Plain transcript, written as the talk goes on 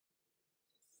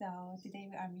So today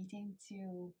we are meeting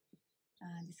to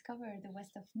discover the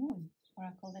West of Moon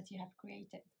oracle that you have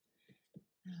created.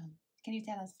 Can you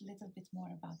tell us a little bit more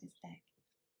about this deck?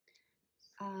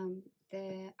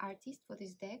 The artist for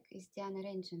this deck is Yana.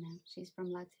 She's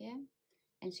from Latvia,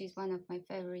 and she's one of my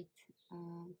favorite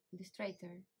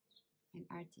illustrator and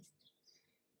artist.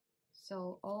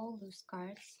 So all those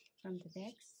cards from the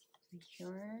decks are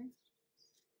here.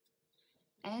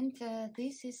 And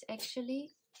this is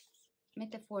actually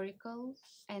metaphorical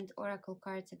and oracle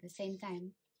cards at the same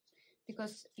time,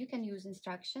 because you can use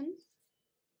instruction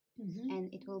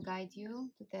and it will guide you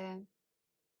to the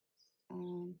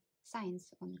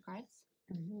signs on the cards.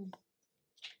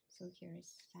 So here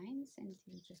is signs and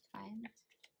you just find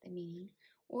the meaning,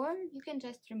 or you can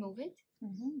just remove it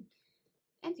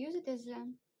and use it as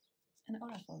an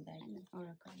oracle deck. An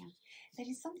oracle, yeah. There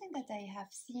is something that I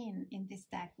have seen in this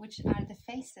deck, which are the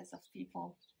faces of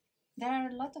people. There are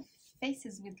a lot of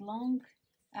faces with long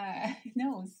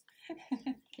nose.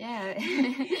 Yeah,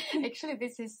 actually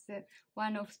this is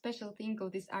one of special thing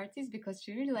of this artist, because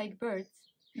she really like birds.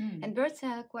 And birds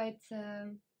are quite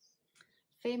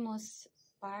famous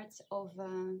parts of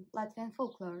Latvian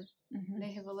folklore.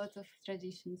 They have a lot of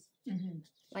traditions.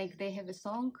 Like they have a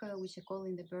song which are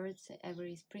calling the birds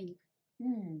every spring.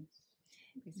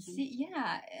 See,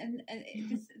 yeah, and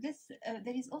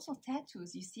there is also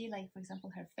tattoos. You see, like for example,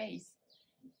 her face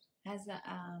has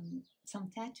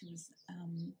some tattoos,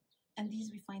 and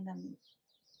these we find them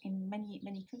in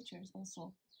many cultures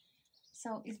also.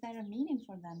 So, is there a meaning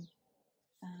for them,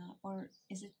 or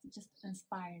is it just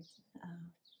inspired?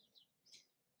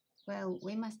 Well,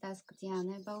 we must ask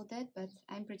Diana about that, but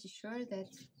I'm pretty sure that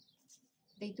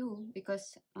they do,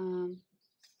 because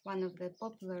one of the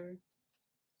popular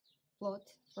plot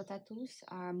for tattoos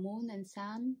are moon and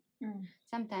sun.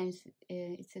 Sometimes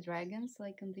it's a dragons,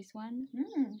 like on this one.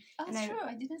 Oh, that's true.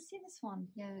 I didn't see this one.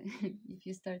 Yeah, if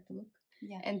you start to look.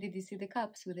 Yeah. And did you see the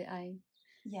cups with the eye?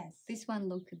 Yes. This one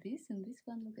look at this, and this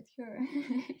one look at her.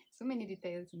 So many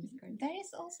details in this card. There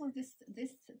is also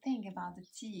this thing about the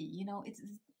tea. You know, it's.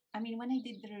 I mean, when I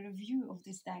did the review of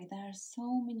this deck, there are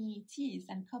so many teas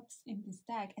and cups in this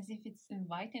deck, as if it's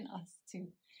inviting us to,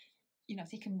 you know,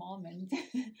 take a moment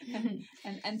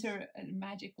and enter a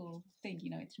magical thing. You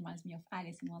know, it reminds me of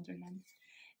Alice in Wonderland.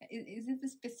 Is it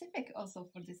specific also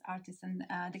for this artist and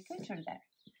the culture there?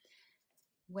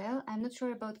 Well, I'm not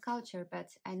sure about culture, but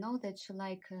I know that she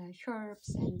like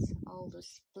herbs and all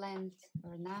those plant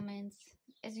ornaments.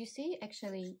 As you see,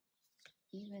 actually,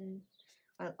 even,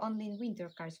 well, only in winter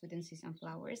cards we don't see some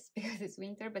flowers because it's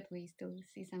winter, but we still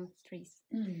see some trees.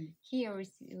 Here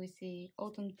we see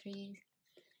autumn trees,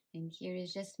 and here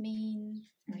is jasmine.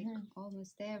 Like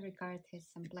almost every card has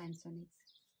some plants on it.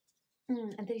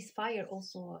 And there is fire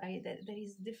also. There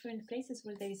is different places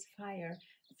where there is fire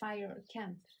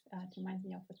camp. It reminds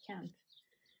me of a camp.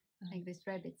 Like these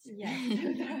rabbits. Yes.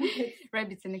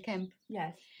 Rabbits in a camp.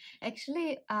 Yes.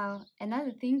 Actually,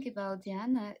 another thing about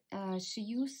Diana, she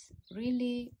used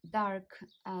really dark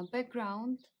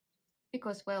background,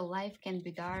 because, well, life can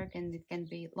be dark and it can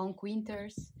be long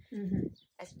winters,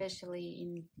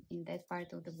 especially in that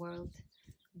part of the world.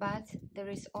 But there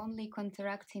is only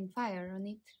contracting fire on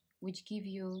it, which give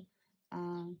you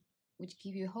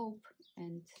hope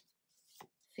and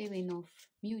feeling of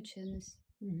mutualness,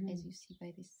 as you see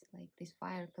by this, like this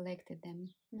fire collected them.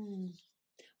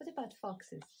 What about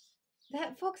foxes?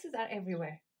 Foxes are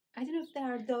everywhere. I don't know if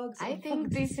there are dogs. I think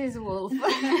this is wolf.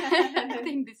 I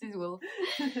think this is wolf.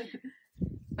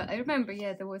 But I remember,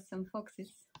 yeah, there was some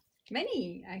foxes.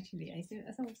 Many, actually. I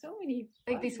saw so many.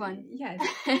 Like this one. Yes.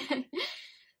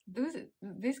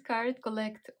 This card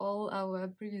collect all our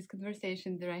previous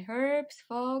conversation. There are herbs,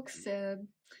 fox,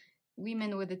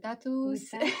 women with the tattoos.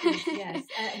 Yes.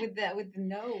 With the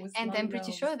nose. And I'm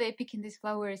pretty sure they're picking these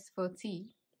flowers for tea.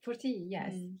 For tea,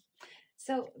 yes.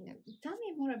 So tell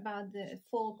me more about the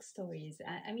folk stories.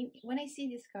 I mean, when I see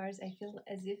these cards, I feel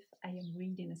as if I am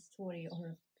reading a story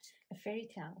or a fairy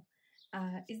tale.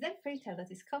 Is there a fairy tale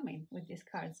that is coming with these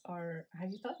cards, or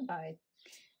have you thought about it?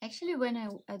 Actually, when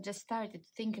I just started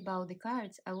to think about the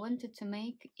cards, I wanted to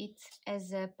make it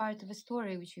as a part of a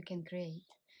story which you can create.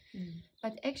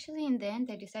 But actually, in the end,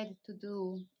 I decided to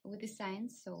do with the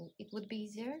signs, so it would be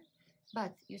easier,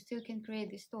 but you still can create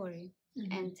the story.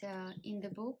 And in the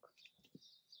book,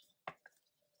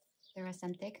 there are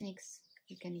some techniques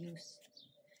you can use.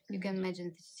 You can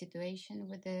imagine the situation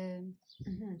with the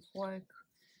fork.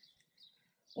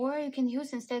 Or you can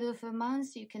use, instead of a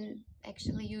month, you can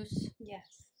actually use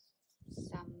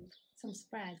some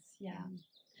spreads. Yeah.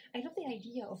 I love the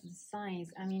idea of the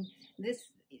signs. I mean,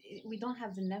 this we don't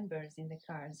have the numbers in the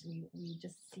cards. We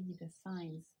just see the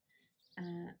signs.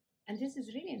 And this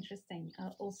is really interesting.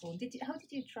 Also, how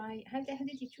did you try? How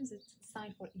did you choose a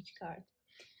sign for each card?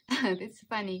 That's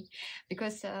funny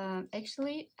because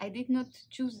actually I did not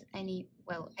choose any.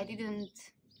 Well, I didn't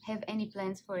have any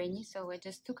plans for any, so I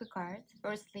just took a card.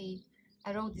 Firstly,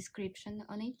 I wrote description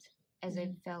on it as I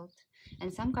felt,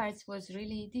 and some cards was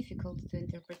really difficult to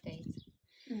interpret.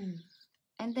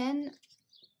 And then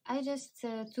I just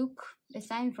took a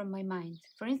sign from my mind.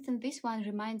 For instance, this one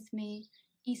reminds me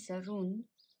Isa rune.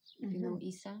 You know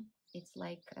Isa? It's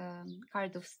like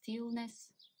card of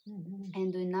stillness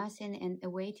and doing nothing and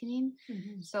awakening.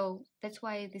 So that's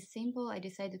why this symbol I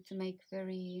decided to make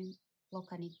very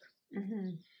laconic.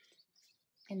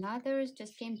 And others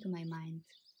just came to my mind.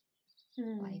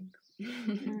 Like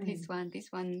this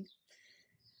one,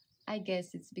 I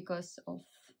guess it's because of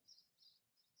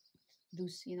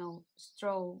those,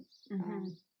 straw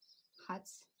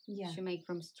huts. Yeah. You make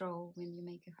from straw when you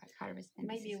make a harvest. And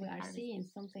maybe we are seeing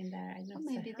something there. I don't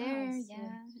know. Maybe there,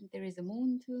 yeah. There is a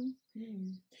moon too.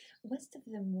 West of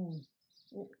the moon.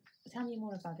 Tell me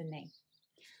more about the name.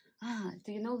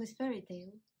 Do you know this fairy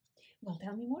tale? Well,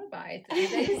 tell me more about it.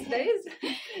 There is.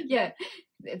 Yeah,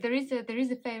 there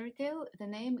is a fairy tale. The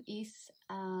name is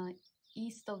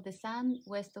East of the Sun,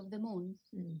 West of the Moon.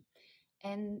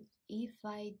 And if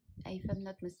I'm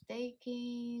not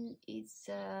mistaken, it's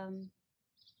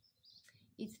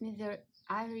neither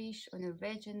Irish or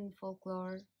Norwegian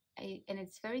folklore, and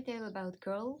it's fairy tale about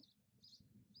girl.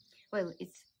 Well,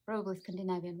 it's probably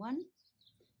Scandinavian one,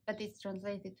 but it's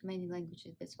translated to many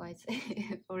languages. That's why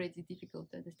it's already difficult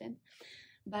to understand.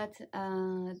 But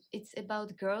it's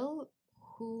about girl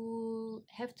who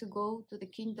have to go to the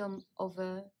kingdom of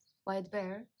a white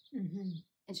bear.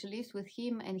 And she lives with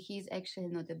him, and he's actually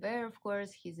not a bear, of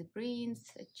course. He's a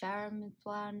prince, a charming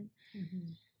one.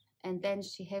 And then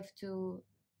she have to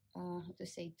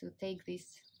take this,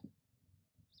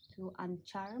 to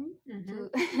uncharm, to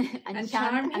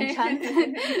enchant.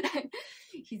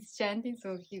 He's chanting,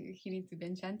 so he needs to be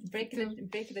enchanted. Break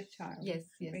the charm. Yes.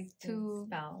 Break the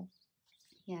spell.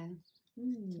 Yeah.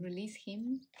 To release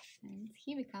him, and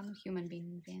he becomes a human being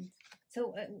in the end.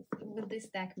 So will this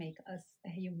deck make us a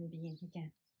human being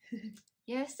again?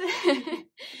 Yes.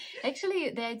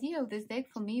 Actually, the idea of this deck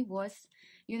for me was,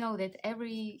 that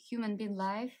every human being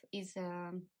life is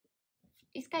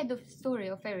kind of story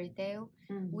or fairy tale,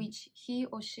 which he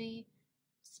or she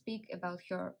speak about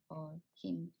her or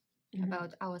him,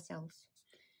 about ourselves.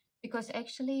 Because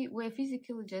actually we're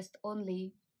physically just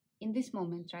only in this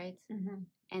moment, right?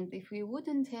 And if we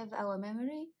wouldn't have our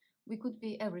memory, we could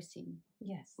be everything.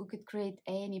 Yes. We could create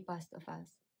any past of us.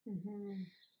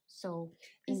 So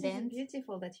this is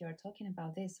beautiful that you are talking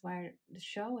about this, where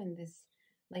showing this,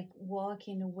 like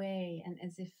walking away, and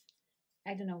as if,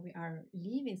 I don't know, we are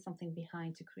leaving something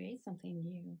behind to create something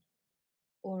new.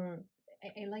 Or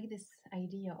I like this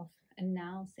idea of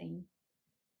announcing,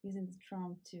 using the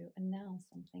drum to announce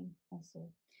something also.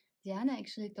 Yana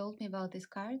actually told me about this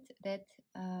card, that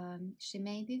she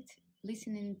made it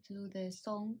listening to the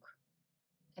song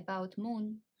about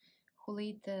Moon, who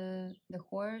lead the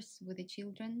horse with the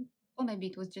children. Or maybe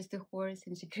it was just a horse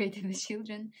and she created the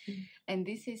children. And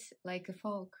this is like a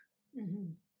folk.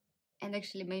 And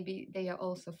actually maybe they are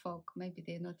also folk. Maybe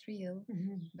they're not real,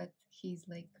 but he's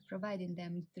like providing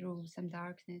them through some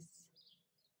darkness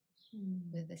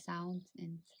with the sound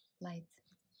and light.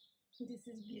 This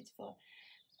is beautiful.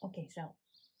 Okay, so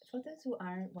for those who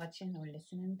are watching or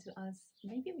listening to us,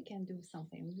 maybe we can do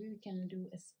something. Maybe we can do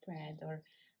a spread, or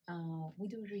we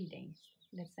do readings.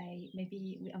 Let's say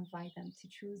maybe we invite them to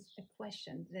choose a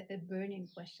question, a burning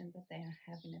question that they are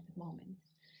having at the moment.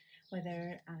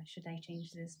 Whether should I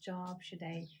change this job? Should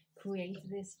I create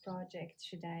this project?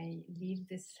 Should I leave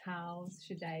this house?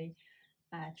 Should I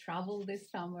travel this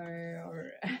summer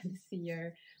or this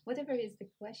year? Whatever is the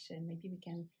question, maybe we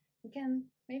can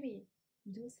maybe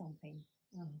do something.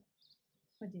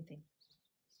 What do you think?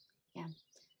 Yeah.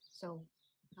 So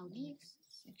how mix?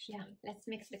 Yeah, let's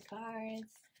mix the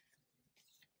cards.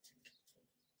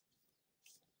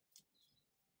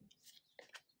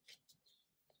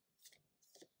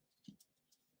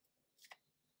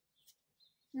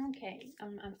 Okay,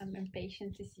 I'm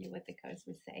impatient to see what the cards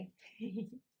will say.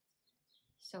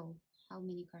 So, how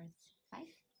many cards? 5?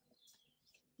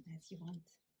 As you want.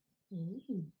 Ooh.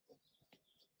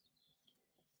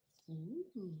 Ooh.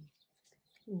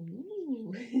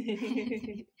 Ooh.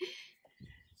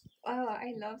 Oh,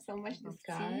 I love so much this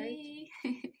card.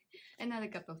 Another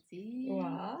cup of tea.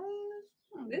 Wow.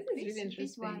 Oh, this is really interesting.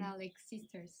 This one are like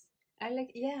sisters.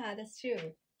 Yeah, that's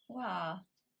true. Wow.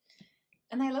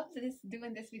 And I love this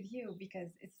doing this with you because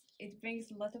it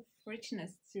brings a lot of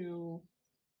richness to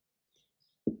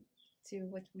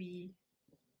what we,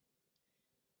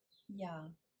 yeah.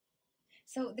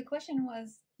 So the question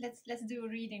was, let's do a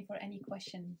reading for any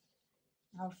question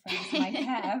our friends might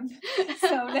have.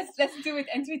 So let's do it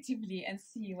intuitively and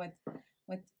see what.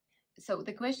 So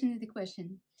the question is the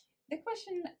question. The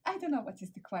question, I don't know what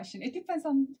is the question. It depends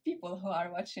on people who are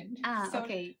watching. So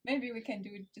Okay. Maybe we can do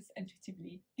it just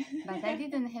intuitively. But I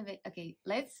didn't have it. Okay,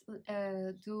 let's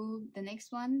do the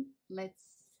next one. Let's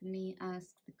me ask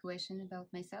the question about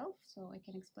myself so I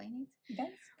can explain it. That's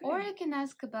good. Or I can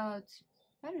ask about,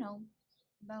 I don't know,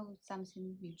 about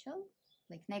something mutual,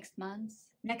 like next month.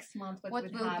 Next month, what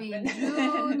would will happen? be in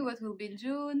June? What will be in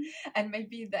June? And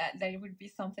maybe that there would be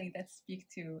something that speak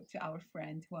to our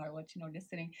friend who are watching or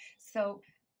listening. So,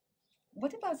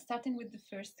 what about starting with the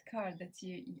first card that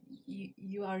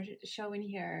you are showing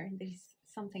here? There's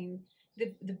something.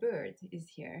 The bird is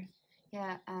here.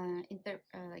 Yeah.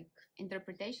 Like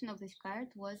interpretation of this card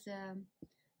was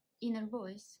inner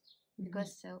voice,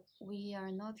 because we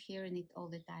are not hearing it all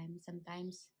the time.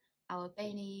 Sometimes our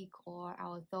panic or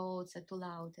our thoughts are too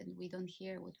loud and we don't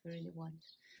hear what we really want.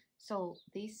 So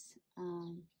this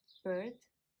bird,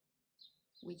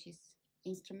 which is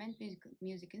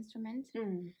music instrument,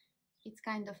 it's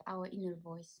kind of our inner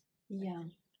voice. Yeah.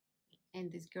 And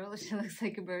this girl, she looks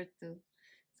like a bird too,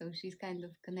 so she's kind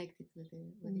of connected with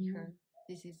her.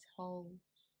 This is whole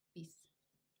piece.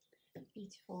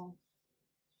 Beautiful.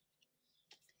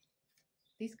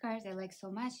 These cards I like so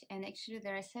much, and actually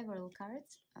there are several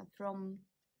cards from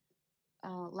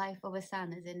Life of a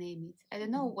Sun, as I name it. I don't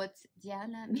know what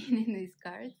Yana mean in these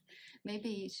cards.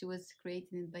 Maybe she was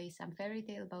created by some fairy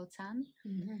tale about sun.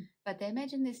 But I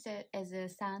imagine this as a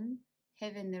sun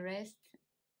having a rest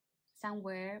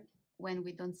somewhere when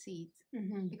we don't see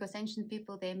it. Because ancient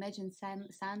people, they imagine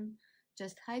sun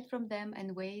just hide from them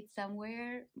and wait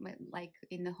somewhere, like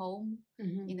in a home,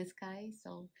 in the sky.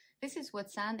 So this is what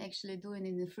sun actually doing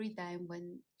in the free time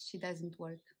when she doesn't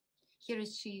work. Here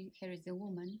is the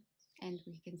woman, and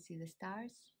we can see the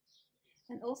stars.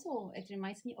 And also it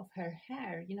reminds me of her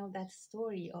hair, you know, that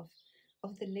story of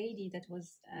the lady that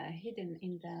was hidden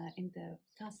in the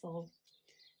castle,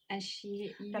 and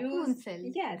she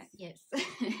Rapunzel. Yes.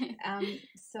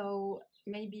 So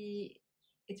maybe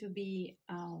it would be,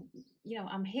 you know,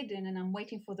 I'm hidden and I'm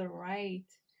waiting for the right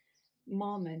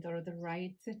moment or the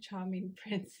right charming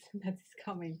prince that is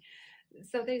coming.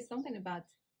 So there's something about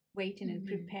waiting and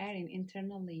preparing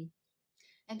internally.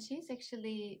 And she's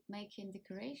actually making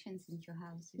decorations in your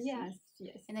house. Yes.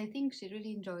 And I think she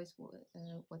really enjoys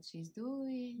what she's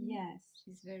doing. Yes.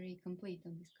 She's very complete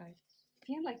on this card. I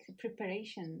feel like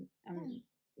preparation.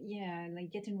 Yeah,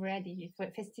 like getting ready for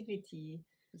festivity.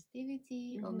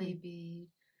 Or maybe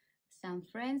some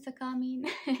friends are coming.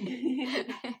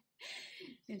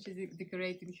 And she's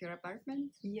decorating her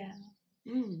apartment. Yeah.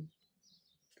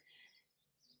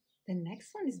 The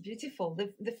next one is beautiful.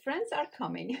 The friends are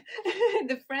coming.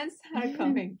 The friends are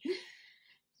coming.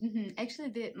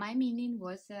 Actually, my meaning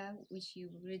was, which you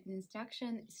read in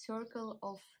instruction, circle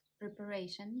of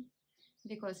preparation.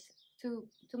 Because to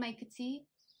make a tea,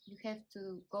 you have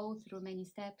to go through many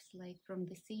steps, like from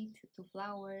the seed to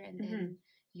flower, and then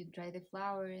you dry the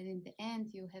flower, and in the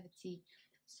end you have a tea.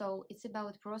 So it's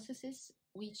about processes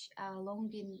which are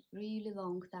really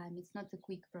long time. It's not a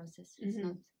quick process. It's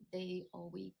not day or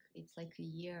week. It's like a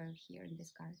year here in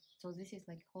this card. So this is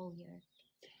like whole year.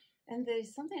 And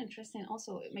there's something interesting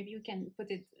also. Maybe you can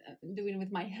put it, doing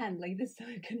with my hand like this, so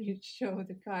I can show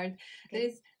the card.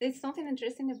 Okay. There's something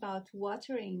interesting about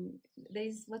watering.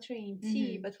 There's watering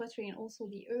tea, but watering also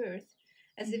the earth,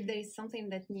 as if there is something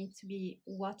that needs to be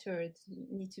watered,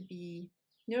 need to be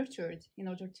nurtured in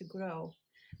order to grow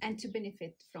and to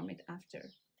benefit from it after.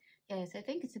 Yes, I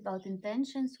think it's about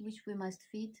intentions which we must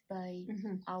feed by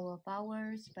our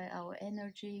powers, by our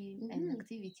energy and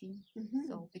activity.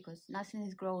 So, because nothing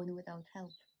is growing without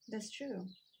help. That's true.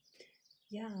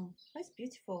 Yeah, that's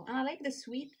beautiful. And I like the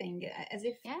sweet thing, as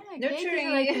if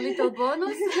nurturing, like a little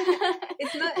bonus.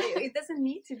 It's not. It doesn't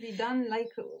need to be done like,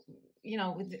 you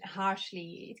know, with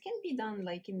harshly. It can be done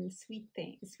like in sweet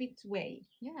way.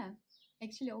 Yeah.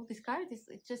 Actually, all this card is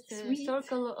just a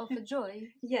circle of joy.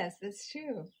 Yes, that's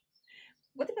true.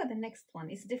 What about the next one?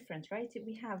 It's different, right?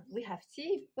 We have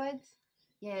tea, but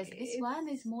yes, this one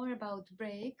is more about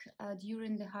break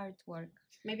during the hard work.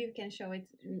 Maybe we can show it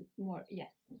more.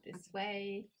 Yeah, this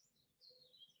way.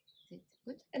 Is it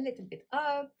good? A little bit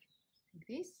up, like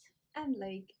this, and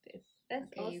like this.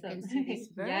 That's awesome. You can see these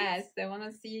birds. Yes, I want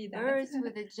to see that. Birds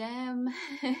with a jam.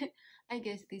 I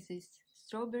guess this is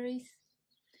strawberries.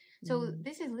 So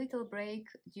this is little break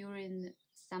during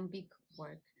some big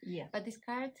work. Yeah. But this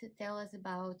card tell us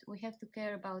about we have to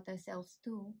care about ourselves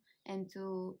too, and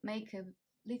to make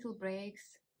little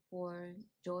breaks for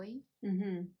joy,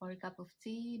 or a cup of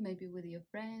tea, maybe with your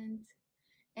friends.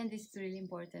 And this is really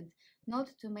important, not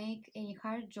to make any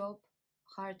hard job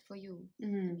hard for you. I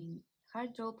mean,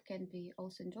 hard job can be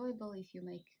also enjoyable if you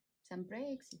make some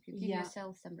breaks, if you give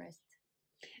yourself some rest.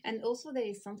 And also there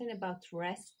is something about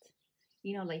rest,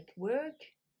 like work,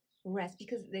 rest,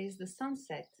 because there is the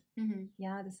sunset.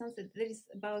 Yeah, the sunset. There is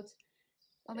about,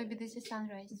 or maybe this is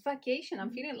sunrise. Vacation.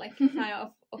 I'm feeling like kind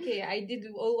of, okay, I did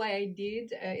all what I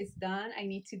did. It's done. I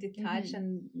need to detach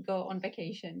and go on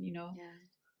vacation,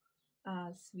 Yeah.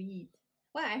 Sweet.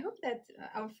 Well, I hope that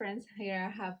our friends here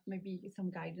have maybe some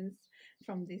guidance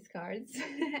from these cards.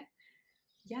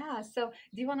 Yeah. So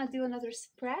do you want to do another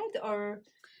spread, or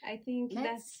I think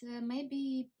let's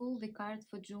maybe pull the card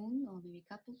for June, or maybe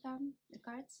a couple the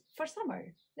cards for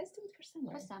summer. Let's do it for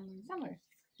summer. For summer. Summer.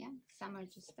 Yeah, summer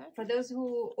just started. For those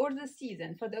who, or the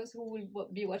season, for those who will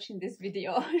be watching this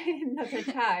video another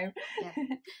time.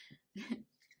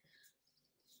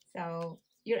 So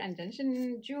your intention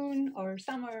in June or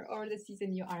summer or the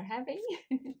season you are having.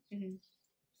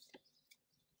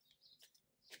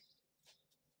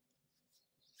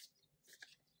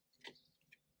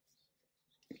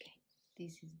 Okay.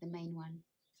 This is the main one.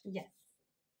 Yes.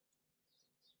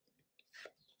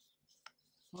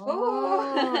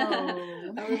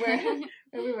 Oh,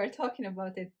 we were talking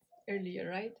about it earlier,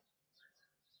 right?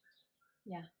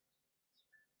 Yeah.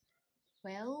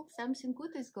 Well, something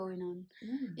good is going on.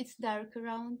 It's dark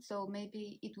around, so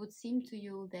maybe it would seem to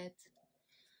you that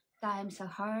times are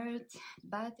hard,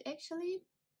 but actually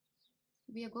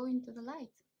we are going to the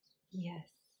light. Yes.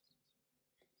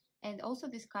 And also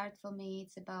this card for me,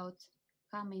 it's about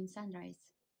coming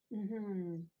sunrise.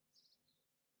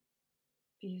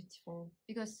 Beautiful.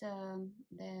 Because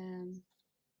the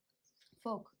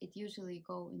fog, it usually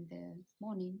go in the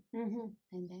morning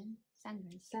and then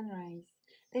sunrise. Sunrise.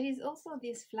 There is also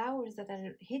these flowers that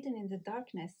are hidden in the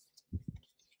darkness,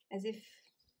 as if...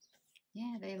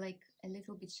 Yeah, they're like a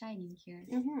little bit shining here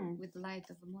with the light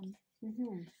of the moon.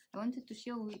 I wanted to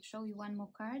show you one more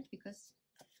card because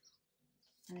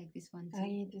I like this one too.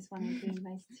 Oh, this one is really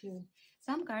nice too.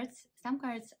 Some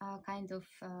cards are kind of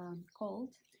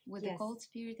cold, with a cold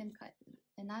spirit,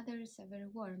 and others are very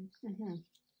warm.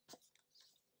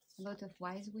 A lot of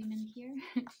wise women here,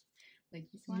 like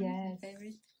this one, my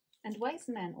favorite. And wise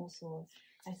men also.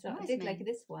 I saw a bit like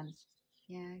this one.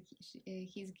 Yeah,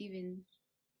 he's giving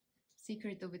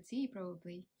secret of a tea,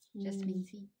 probably jasmine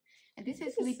tea. And this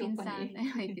is sleeping sun.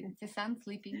 I like it. The sun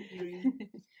sleeping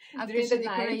after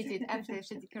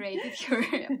she decorated her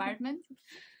apartment.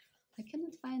 I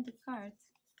cannot find the card.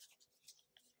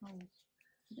 Oh,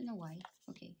 I don't know why.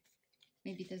 Okay,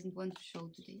 maybe it doesn't want to show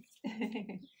today.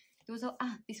 It was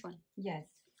this one. Yes.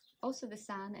 Also the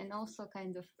sun, and also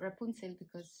kind of Rapunzel,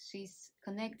 because she's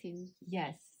connecting.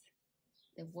 Yes.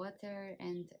 The water,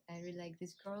 and I really like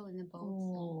this girl in the boat.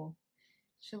 Oh.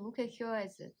 So she look at her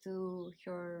as to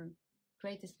her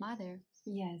greatest mother.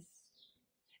 Yes.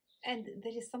 And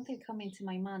there is something coming to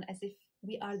my mind as if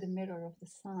we are the mirror of the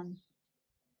sun.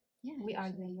 Yeah, we are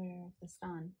the mirror of the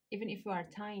sun. Even if we are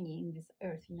tiny in this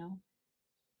earth,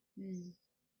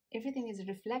 everything is a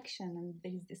reflection, and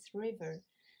there is this river,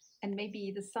 and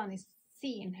maybe the sun is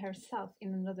seeing herself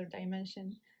in another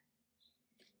dimension.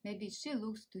 Maybe she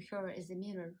looks to her as a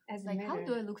mirror. As like, a mirror. How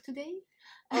do I look today?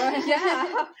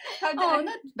 Yeah.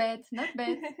 Not bad, not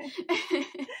bad.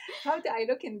 How do I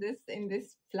look in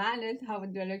this planet? How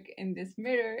do I look in this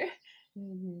mirror?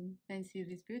 And see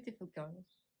this beautiful girl.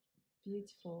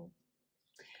 Beautiful.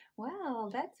 Well,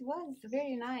 that was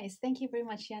very nice. Thank you very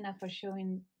much, Yana, for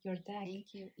showing your deck.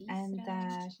 Thank you, Isra. And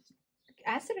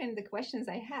answering the questions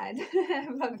I had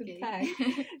about the deck.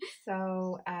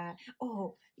 So,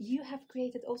 you have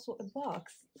created also a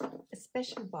box, a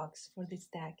special box for this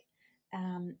deck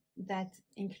that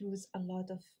includes a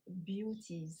lot of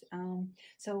beauties.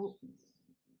 So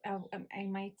I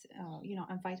might,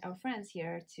 invite our friends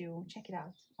here to check it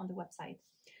out on the website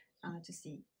to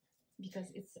see.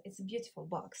 Because it's a beautiful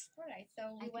box. All right,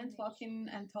 so we went walking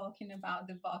and talking about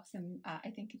the box, and I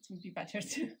think it would be better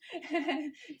to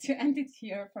to end it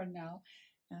here for now.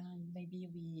 Maybe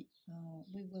we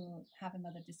will have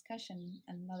another discussion,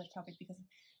 another topic, because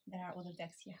there are other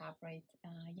decks you have, right?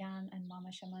 Yan and Mama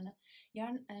Shamana,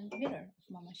 Yan and Mirror of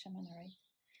Mama Shamana, right?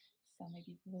 So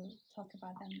maybe we'll talk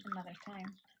about them another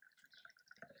time.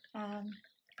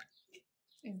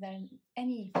 Is there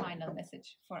any final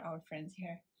message for our friends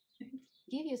here?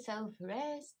 Give yourself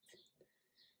rest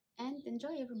and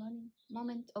enjoy every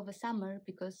moment of a summer,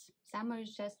 because summer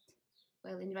is just,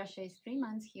 well, in Russia is 3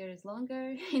 months, here is longer,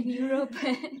 in Europe.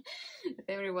 But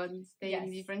everyone's staying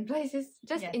in Yes. different places.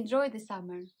 Just Yes. enjoy the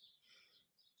summer.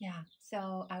 Yeah. So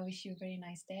I wish you a very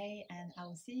nice day, and I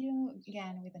will see you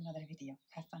again with another video.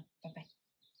 Have fun. Bye bye.